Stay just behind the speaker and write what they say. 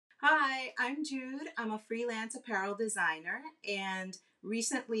Hi, I'm Jude. I'm a freelance apparel designer, and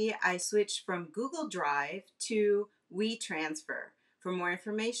recently I switched from Google Drive to WeTransfer. For more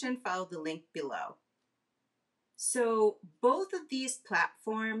information, follow the link below. So, both of these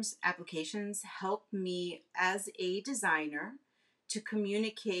platforms, applications help me as a designer to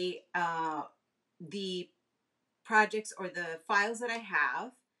communicate the projects or the files that I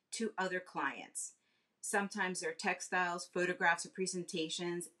have to other clients. Sometimes they're textiles, photographs, or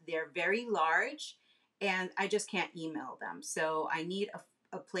presentations. They're very large and I just can't email them. So I need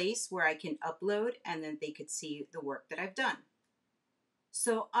a place where I can upload and then they could see the work that I've done.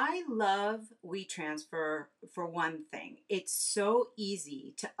 So I love WeTransfer for one thing. It's so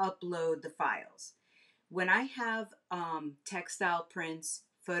easy to upload the files. When I have textile prints,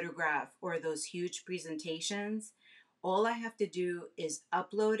 photograph, or those huge presentations, all I have to do is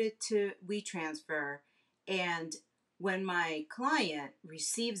upload it to WeTransfer, and when my client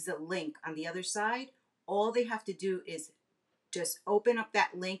receives the link on the other side, all they have to do is just open up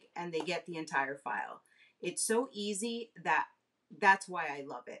that link and they get the entire file. It's so easy that's why I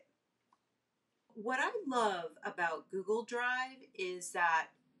love it. What I love about Google Drive is that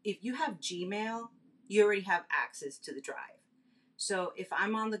if you have Gmail, you already have access to the drive. So if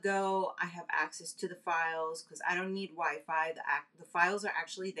I'm on the go, I have access to the files because I don't need Wi-Fi. The files are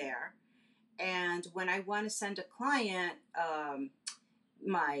actually there. And when I want to send a client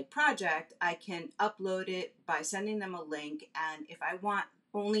my project, I can upload it by sending them a link. And if I want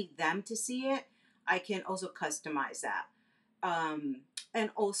only them to see it, I can also customize that. And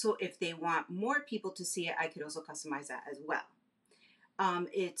also, if they want more people to see it, I could also customize that as well.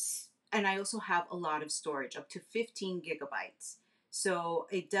 And I also have a lot of storage, up to 15 gigabytes. So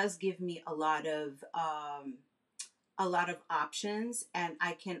it does give me a lot of options, and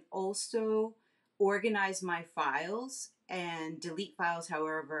I can also organize my files and delete files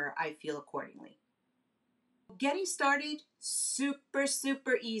however I feel accordingly. Getting started,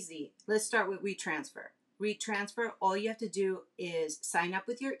 super easy. Let's start with WeTransfer. WeTransfer, all you have to do is sign up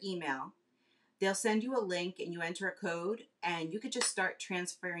with your email. They'll send you a link and you enter a code and you could just start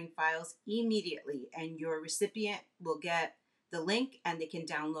transferring files immediately, and your recipient will get the link and they can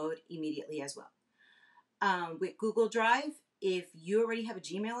download immediately as well. With Google Drive, if you already have a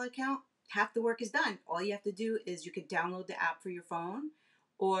Gmail account, half the work is done. All you have to do is you could download the app for your phone,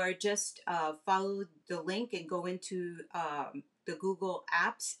 or just follow the link and go into the Google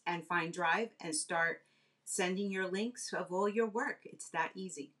apps and find Drive and start sending your links of all your work. It's that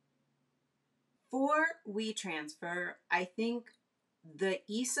easy. For WeTransfer, I think the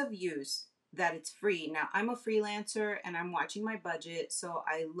ease of use, that it's free. Now, I'm a freelancer and I'm watching my budget, so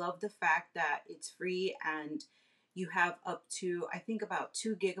I love the fact that it's free and you have up to, I think, about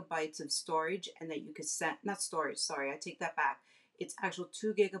 2 gigabytes of storage, and that you could send, not storage, sorry, I take that back. It's actual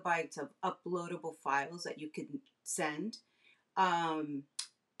 2 gigabytes of uploadable files that you can send. And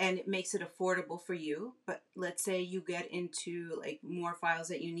it makes it affordable for you. But let's say you get into like more files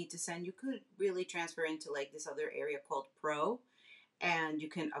that you need to send, you could really transfer into like this other area called Pro, and you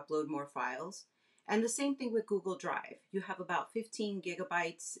can upload more files. And the same thing with Google Drive. You have about 15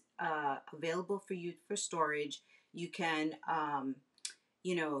 gigabytes available for you for storage. You can,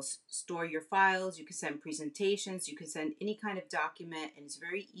 store your files. You can send presentations. You can send any kind of document, and it's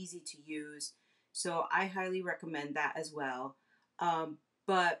very easy to use. So I highly recommend that as well.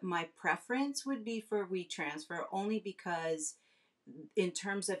 But my preference would be for WeTransfer, only because in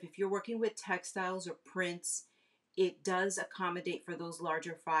terms of if you're working with textiles or prints, it does accommodate for those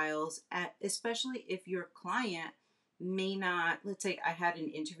larger files, especially if your client may not. Let's say I had an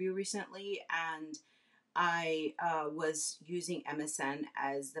interview recently and I was using MSN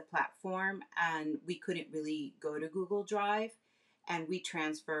as the platform, and we couldn't really go to Google Drive, and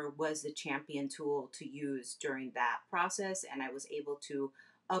WeTransfer was the champion tool to use during that process, and I was able to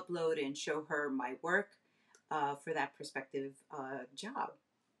upload and show her my work for that prospective job.